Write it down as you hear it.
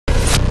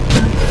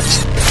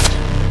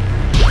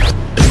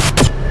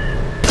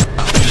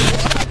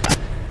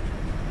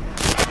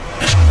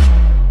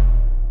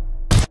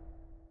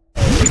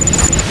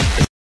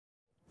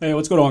Hey,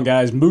 what's going on,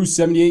 guys?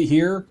 Moose78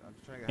 here,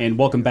 and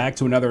welcome back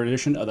to another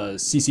edition of the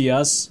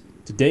CCS.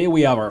 Today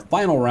we have our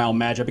final round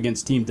matchup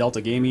against Team Delta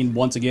Gaming,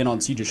 once again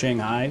on Siege of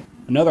Shanghai.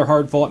 Another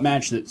hard-fought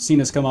match that's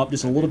seen us come up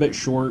just a little bit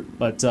short,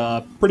 but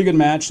pretty good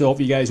match, so hope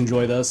you guys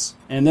enjoy this.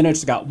 And then I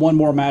just got one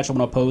more match I'm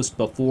going to post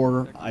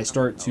before I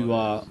start to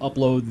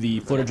upload the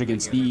footage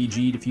against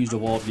DEG, Diffused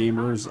Evolved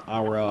Gamers,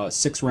 our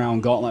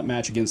 6-round gauntlet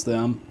match against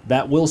them.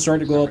 That will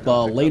start to go up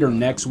later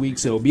next week,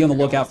 so be on the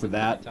lookout for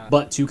that.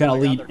 But to kind of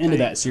lead into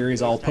that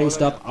series, I'll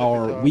post up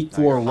our Week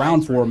 4,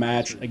 Round 4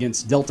 match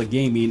against Delta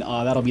Gaming.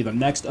 That'll be the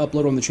next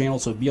upload on the channel,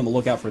 so be on the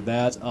lookout for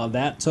that.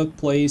 That took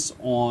place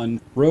on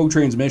Rogue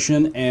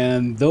Transmission,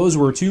 and those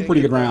were two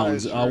pretty good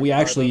rounds. We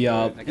actually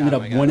ended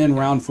up winning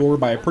round 4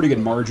 by a pretty good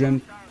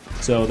margin.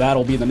 So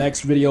that'll be the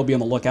next video. Be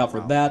on the lookout for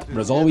that. But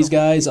as always,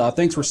 guys,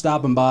 thanks for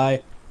stopping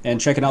by and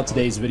checking out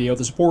today's video.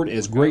 The support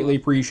is greatly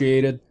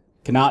appreciated.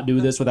 Cannot do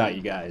this without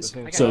you guys.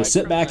 So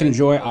sit back and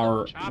enjoy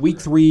our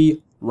Week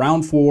 3,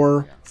 Round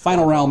 4,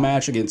 final round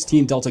match against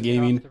Team Delta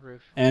Gaming.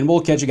 And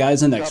we'll catch you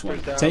guys in the next one.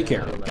 Take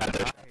care.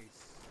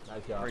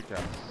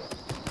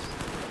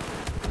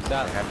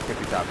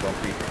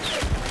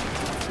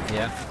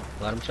 Yeah,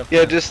 let him jump.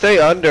 Yeah, just stay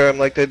under him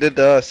like they did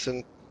to us.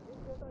 And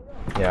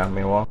yeah,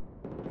 meanwhile.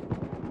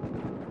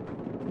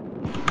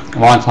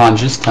 Wonton,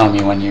 just tell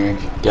me when you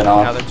get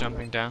off. Now they're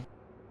jumping down.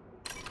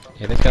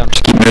 Here they come.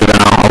 Just keep moving,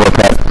 I'll look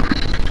up.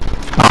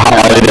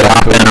 I'll either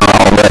hop in or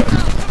I'll whip.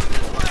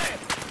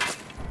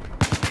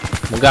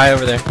 One guy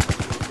over there.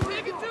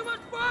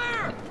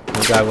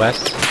 One guy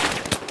west.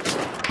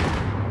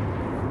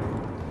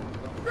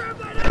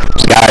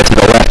 There's a guy to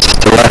the left,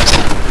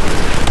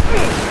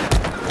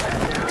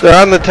 they're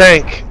on the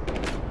tank.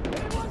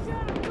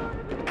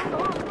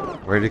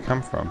 Where'd he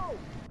come from?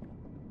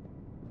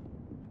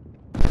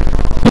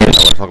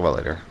 We'll talk about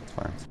later. It's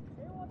fine.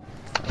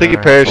 I think he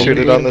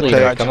parachuted on the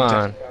tank. Come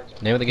on.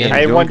 Name of the game.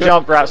 Hey, one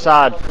jump right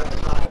side.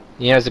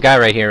 Yeah, there's a guy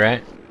right here,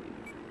 right?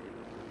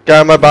 Guy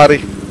on my body.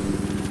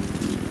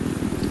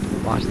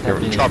 Watch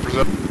that. Choppers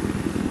up.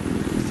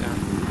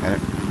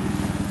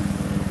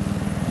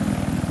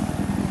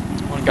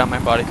 One got my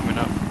body coming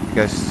up. You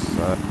guys,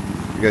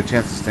 you got a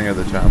chance to stinger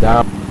the chopper.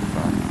 Down.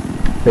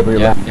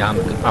 Yeah,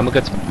 I'm a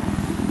good spot.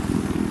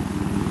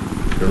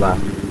 Your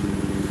left.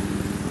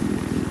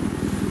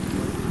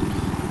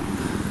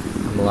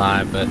 I'm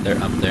alive, but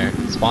they're up there.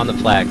 Spawn the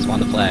flag, spawn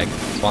the flag,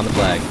 spawn the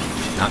flag.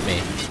 Not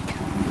me.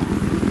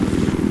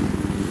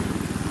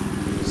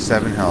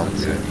 7 health.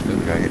 Good. The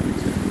guy hit me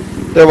too.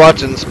 They're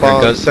watching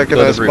spawn. Go Second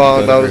to I the roof,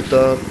 spawned, go I to was the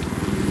done.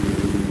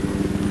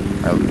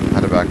 I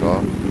had to back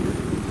off.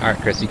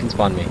 Alright, Chris, you can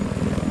spawn me.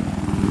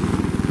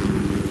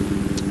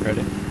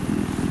 Ready?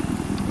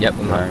 Yep,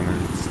 I'm Firing on.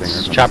 the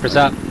stingers on Chopper's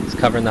the up. It's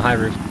covering the high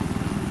roof.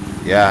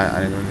 Yeah, I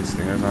didn't know any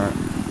stingers on it.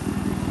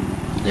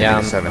 Yeah,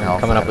 I'm 7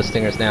 health coming up at with it.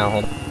 stingers now.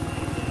 Hold on.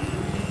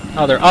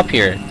 Oh, they're up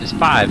here. There's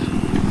 5.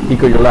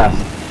 Pico, your left.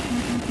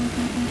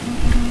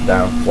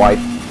 Down. White.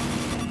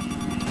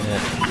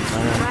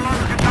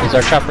 Yeah. Is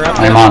our chopper up?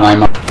 I'm on.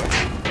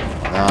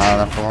 Nah,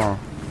 not for long.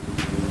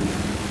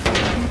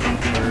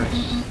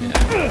 Yeah.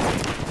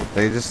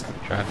 They just...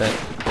 Drive that.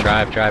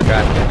 Drive. Just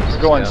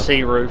We're going go.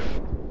 C roof.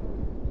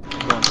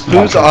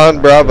 Who's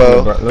on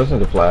Bravo? Loosen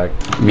the flag.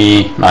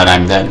 Me, but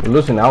I'm dead.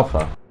 Loosen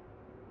Alpha.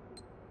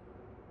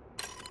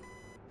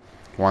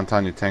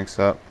 Wonton, your tank's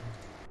up.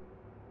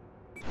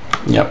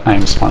 Yep,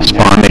 I'm spawning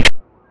there.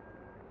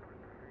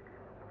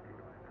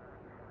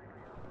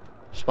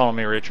 Spawn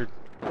me, Richard.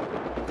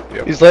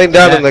 He's laying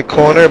down in the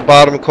corner,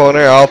 bottom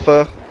corner,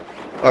 Alpha,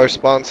 our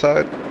spawn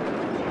side.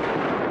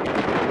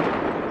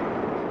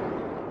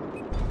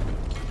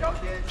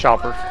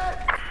 Chopper.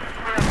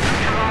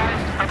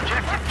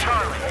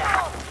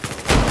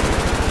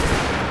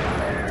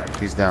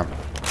 He's down.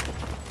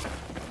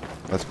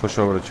 Let's push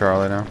over to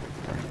Charlie now.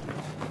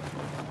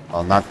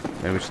 Well, not...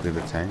 Maybe we should leave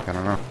the tank. I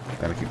don't know.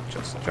 Gotta keep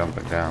just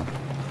jumping down.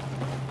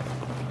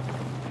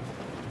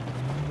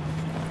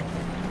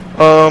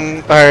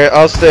 Alright,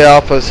 I'll stay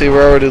Alpha, see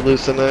we're already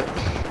losing it.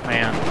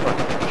 Man.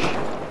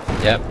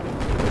 Yep.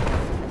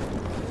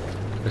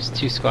 There's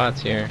 2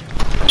 squads here.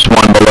 There's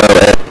one below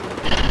it.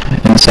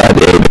 Inside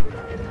the A.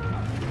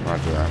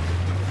 Roger that.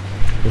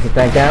 Is the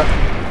tank out?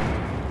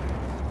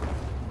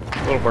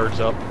 Little bird's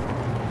up.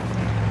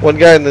 One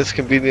guy in this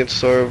convenience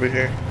store over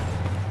here.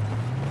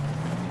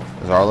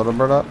 Is our little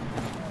bird up?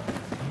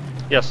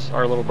 Yes,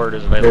 our little bird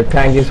is Their available.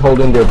 tank is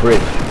holding their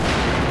bridge.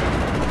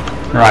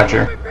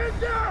 Roger.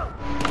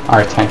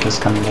 Our tank is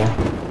coming there.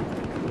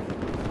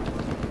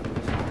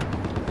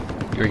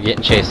 You're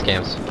getting chased,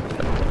 Cams.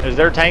 Is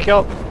their tank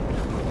up?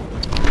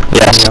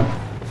 Yes. Yep.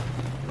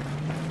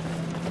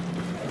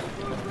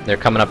 They're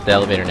coming up the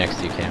elevator next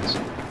to you, Cams.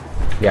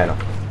 Yeah, I know.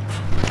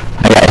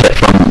 I got hit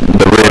from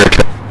the rear.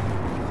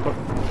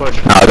 Push.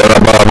 No, they're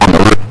above on the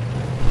roof.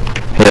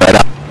 Hit right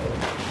up.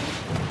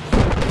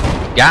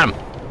 Got him.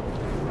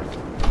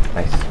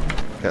 Nice.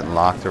 Getting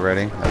locked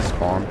already. That's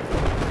spawn.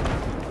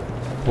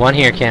 One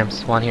here,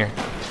 Cams. One here.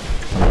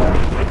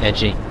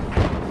 Edgy.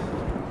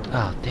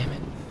 Oh, damn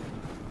it.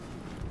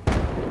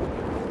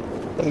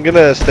 I'm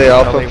gonna stay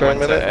alpha Probably for a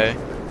went to minute.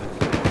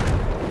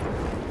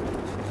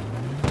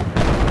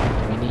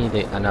 A. We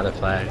need another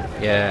flag.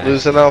 Yeah.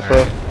 Losing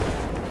alpha.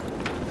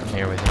 Alright. I'm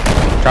here with you.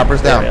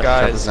 Chopper's down. There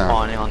guys Chopper's down.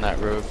 spawning on that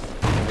roof.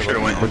 Should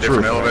have went in a Which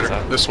different roof?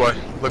 elevator. This way.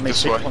 Look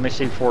this way. Let me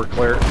see C4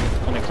 clear.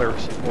 Let me clear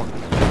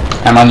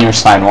C4. I'm on your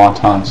sidewalk,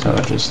 Tom, so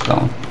just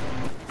don't.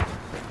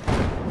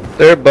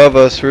 They're above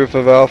us, roof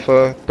of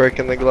alpha,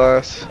 breaking the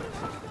glass.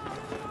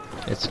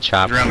 It's a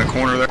chopper. Around the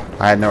corner there.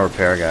 I had no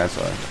repair, guys.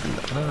 So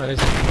Oh, it is.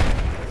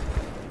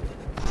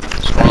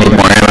 Need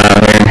more ammo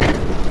out here.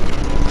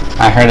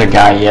 I heard a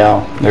guy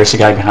yell. There's a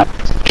guy behind.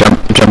 Jump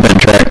in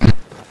track.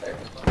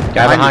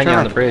 Guy behind you turn.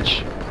 on the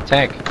bridge.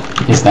 Tank.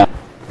 He's down.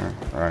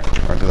 Alright,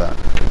 roger that.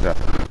 Yeah.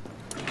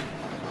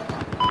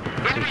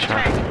 Two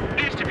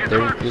chopper.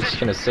 They're just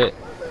gonna sit,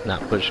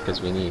 not push,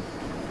 because we need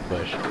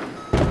push.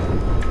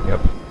 Yep.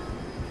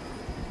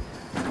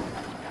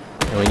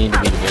 And we need to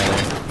be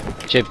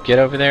together. Chip, get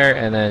over there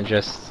and then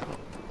just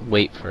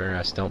wait for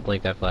us. Don't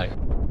blink that flag.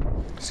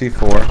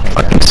 C4.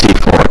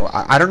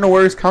 C4. I don't know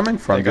where he's coming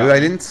from, dude. I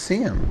didn't see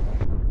him.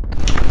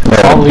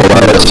 Probably from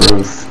the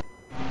roof.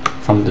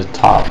 From the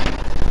top.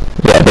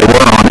 Yeah, they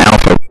were on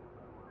Alpha.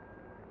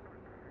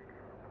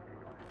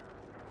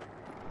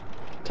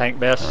 Tank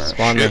best.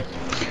 Spawn me.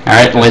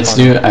 Alright, let's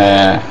do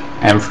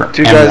M for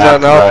Two guys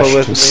on alpha rush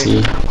with to me. C.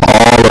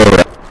 All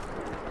over.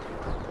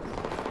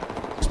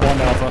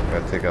 Spawn alpha.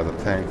 Gotta take out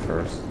the tank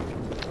first.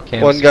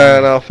 Camp One guy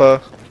on spawn.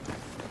 alpha.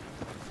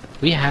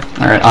 We have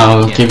to. Alright,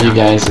 I'll give you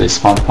guys a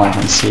spawn point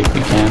and see if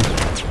we can.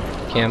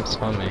 Camp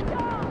spawn me.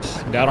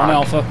 Down on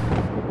alpha.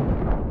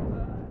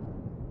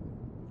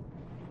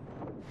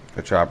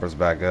 The chopper's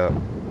back up.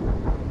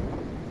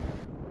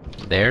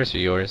 Theirs or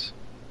yours?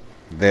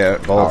 They're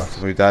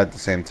both. We died at the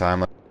same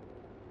time.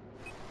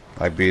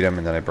 I beat him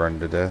and then I burned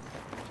to death.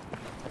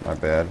 My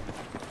bad.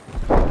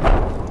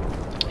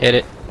 Hit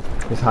it.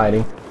 He's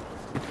hiding.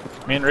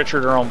 Me and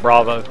Richard are on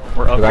Bravo.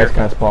 We're up You guys here.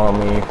 can't spawn on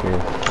me if you...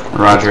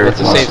 Roger. What's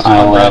the safe spot,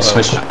 I'll Bravo?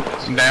 switch.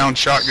 Down,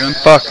 shotgun.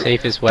 Fuck.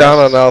 Safest west. Down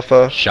on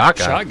alpha.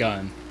 Shotgun.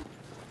 Shotgun.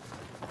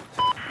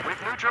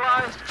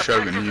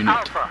 Shogun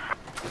unit.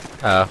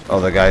 Oh,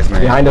 the guy's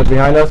name. Behind us,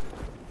 behind us.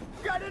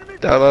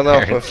 Down on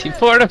alpha. He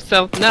poured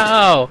himself.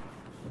 No.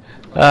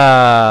 It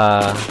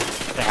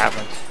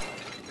happens.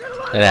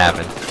 It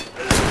happened.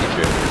 It's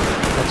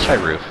roof. Let's try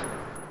roof.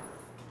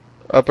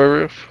 Upper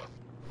roof.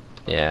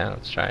 Yeah,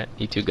 let's try it.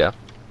 You two go.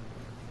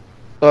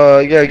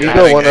 Yeah, you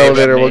go one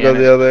elevator, we'll go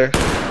the other.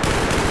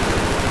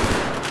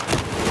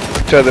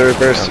 Try the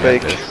reverse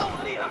fake.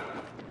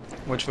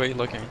 Which way are you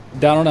looking?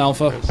 Down on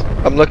alpha.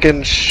 I'm looking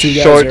guys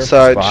short here.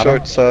 side, Bottom.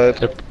 short side.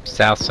 They're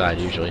south side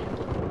usually.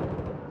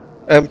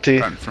 Empty.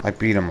 Right in front. I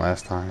beat him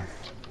last time.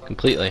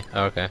 Completely.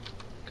 Oh, okay.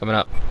 Coming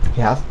up.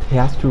 He has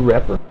to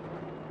rep it.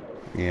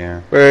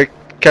 Yeah. We're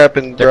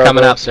capping They're Bravo.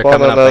 coming up, they're Spawn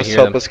coming on up, I us, hear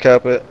help them. us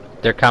cap it.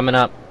 They're coming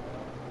up.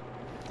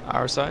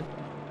 Our side?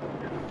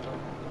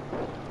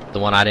 The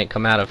one I didn't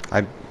come out of.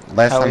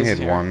 Last time he Heli's had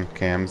here. 1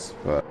 cams,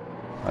 but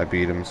I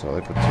beat him, so they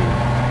put 2.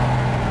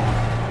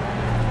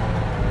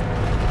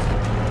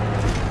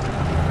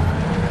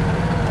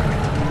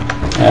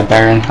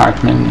 Baron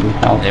Hartman, you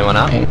help. Anyone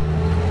up? Hey.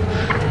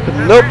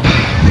 Nope.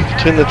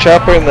 Between the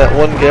chopper and that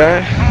one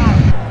guy.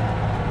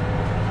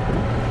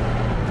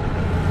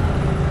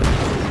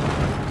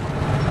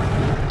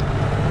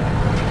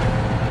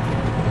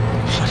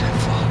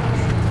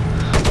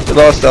 We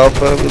lost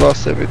alpha, we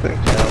lost everything.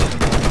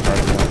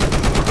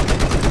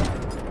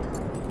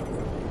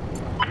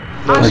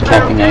 We're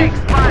capping A.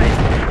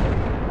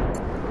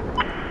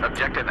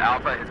 Objective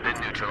Alpha has been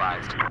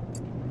neutralized.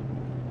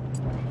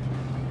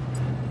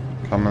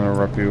 Coming to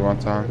rep you one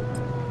time.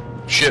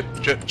 Shit.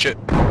 Objective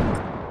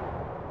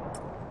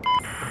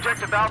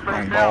Alpha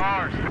is now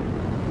ours.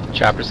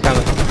 Chopper's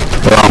coming.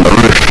 They're on the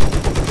roof.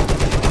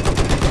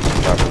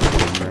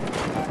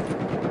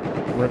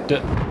 Ripped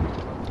it.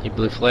 He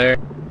blew flare.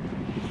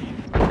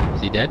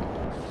 Is he dead?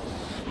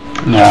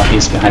 No,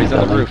 he's behind He's the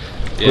on the building. roof.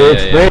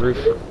 Yeah. Roof.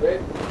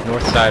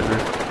 North side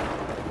roof.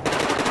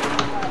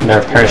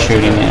 They're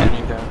parachuting in.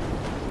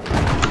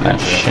 That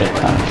shit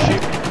ton of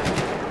guys.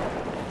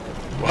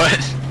 What?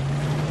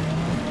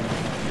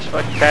 Just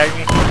fucking tag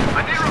me.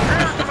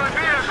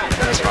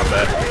 That's not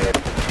bad.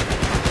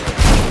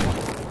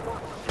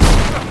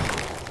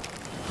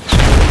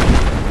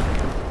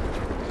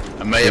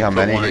 I may See how have put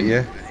many one hit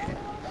you?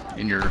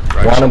 in your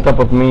right One on shoulder. top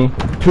of me.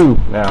 2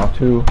 now,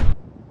 2.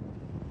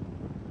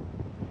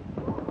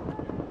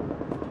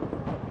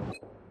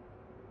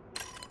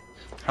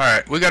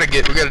 Alright, we gotta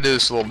do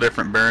this a little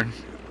different, Baron.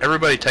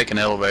 Everybody take an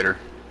elevator.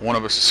 One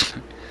of us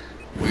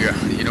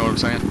you know what I'm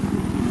saying?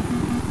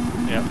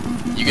 Yep.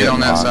 You get on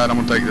that side, I'm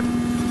gonna take the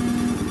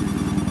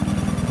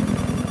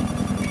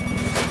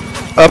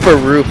Upper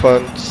roof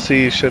on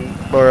C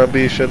shouldn't, or on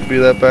B shouldn't be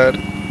that bad.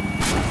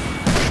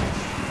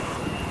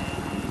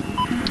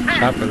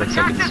 Chopper looks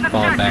like it's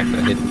falling back,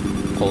 but it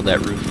hold that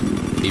roof.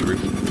 B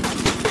roof.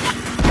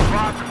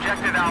 Lost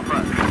Objective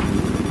Alpha.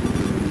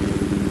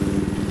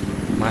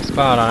 My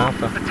spot on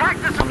Alpha. Attack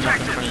this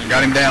objective.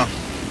 got him down.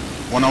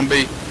 One on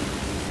B.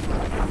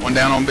 One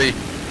down on B.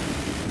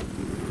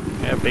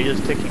 Yeah, B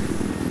is ticking.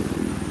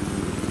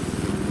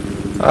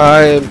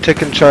 I am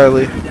ticking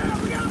Charlie.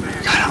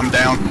 God, I'm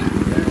down.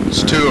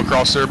 There's 2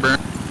 across there, Baron.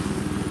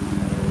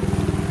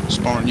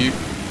 Spawning you.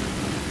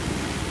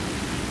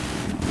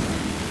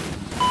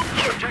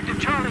 Objective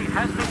Charlie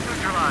has been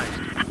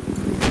neutralized.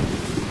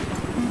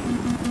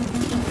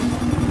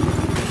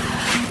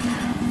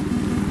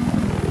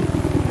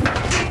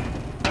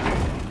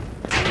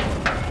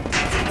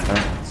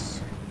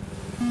 Thanks.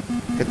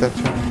 Get that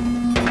Charlie.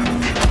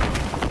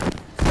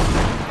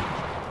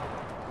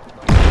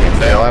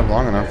 Stay alive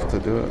long enough to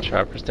do it.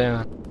 Chopper's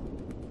down.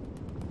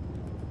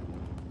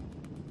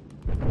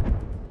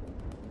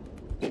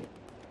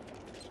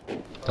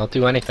 Don't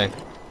do anything.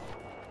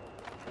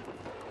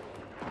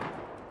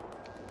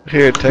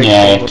 Here, take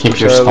Yeah, some keep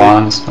with your Charlie.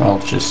 spawns. I'll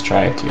just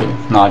try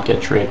to not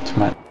get tricked.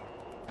 But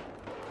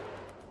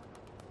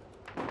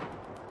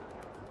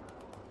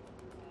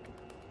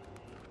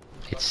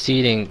It's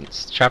seeding.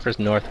 Chopper's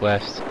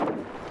northwest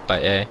by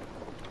A.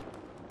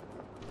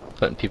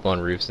 Putting people on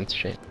roofs and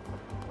shit.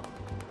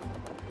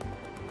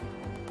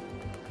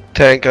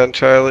 Tank on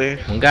Charlie.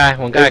 One guy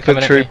coming at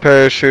Infantry me.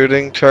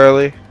 parachuting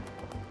Charlie.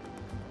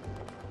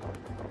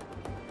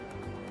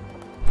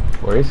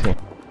 Where is he?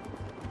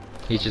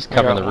 He's just I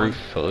covering got the one. roof,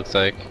 it looks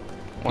like.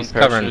 One He's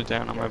covering parachuted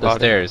down on my the body.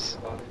 stairs.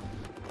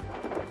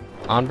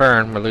 On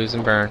burn, we're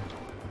losing burn.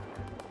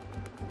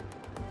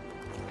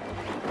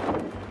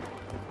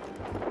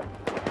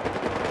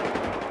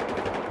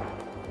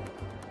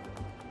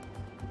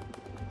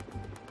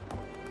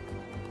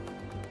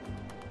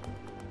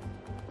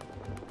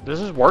 This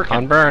is working.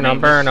 On burn, I mean,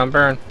 on burn, on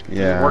burn.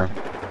 Yeah. working.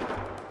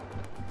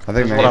 I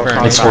think That's what I was maybe.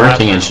 talking it's about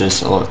working. last It's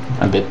just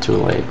a bit too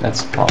late.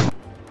 That's the problem.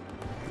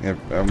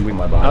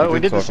 Yeah, We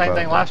did the same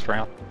thing last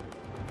round.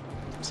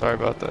 Sorry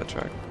about that,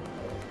 Chuck.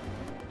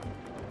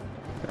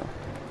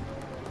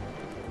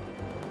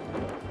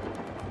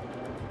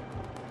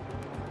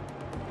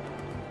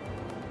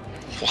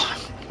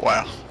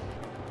 Wow.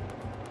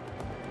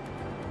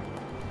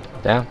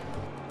 Down.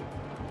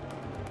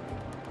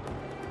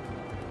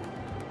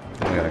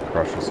 You gotta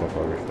crush yourself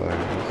over flag.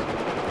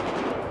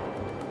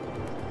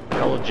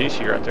 Got a little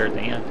juicy right there at the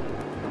end.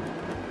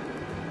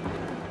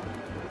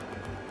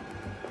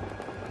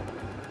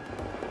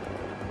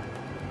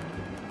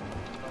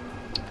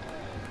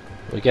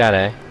 We got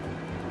A.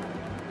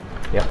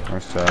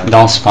 Nice job.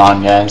 Don't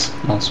spawn, guys.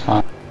 Don't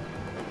spawn.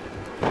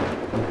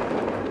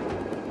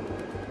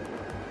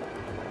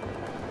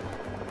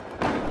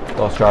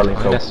 Lost Charlie.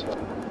 Behind us.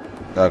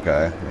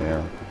 Okay,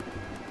 yeah.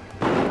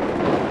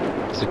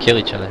 So kill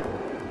each other.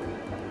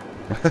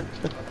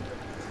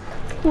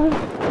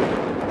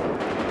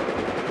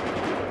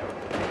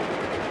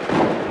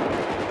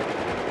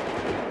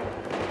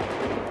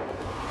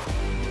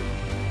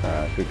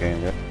 Alright, good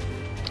game, guys.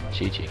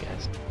 GG,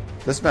 guys.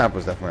 This map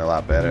was definitely a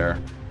lot better.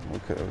 We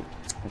could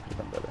have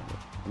done better.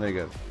 There you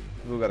go.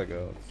 Who gotta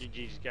go?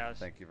 GG's, guys.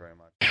 Thank you very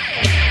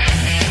much.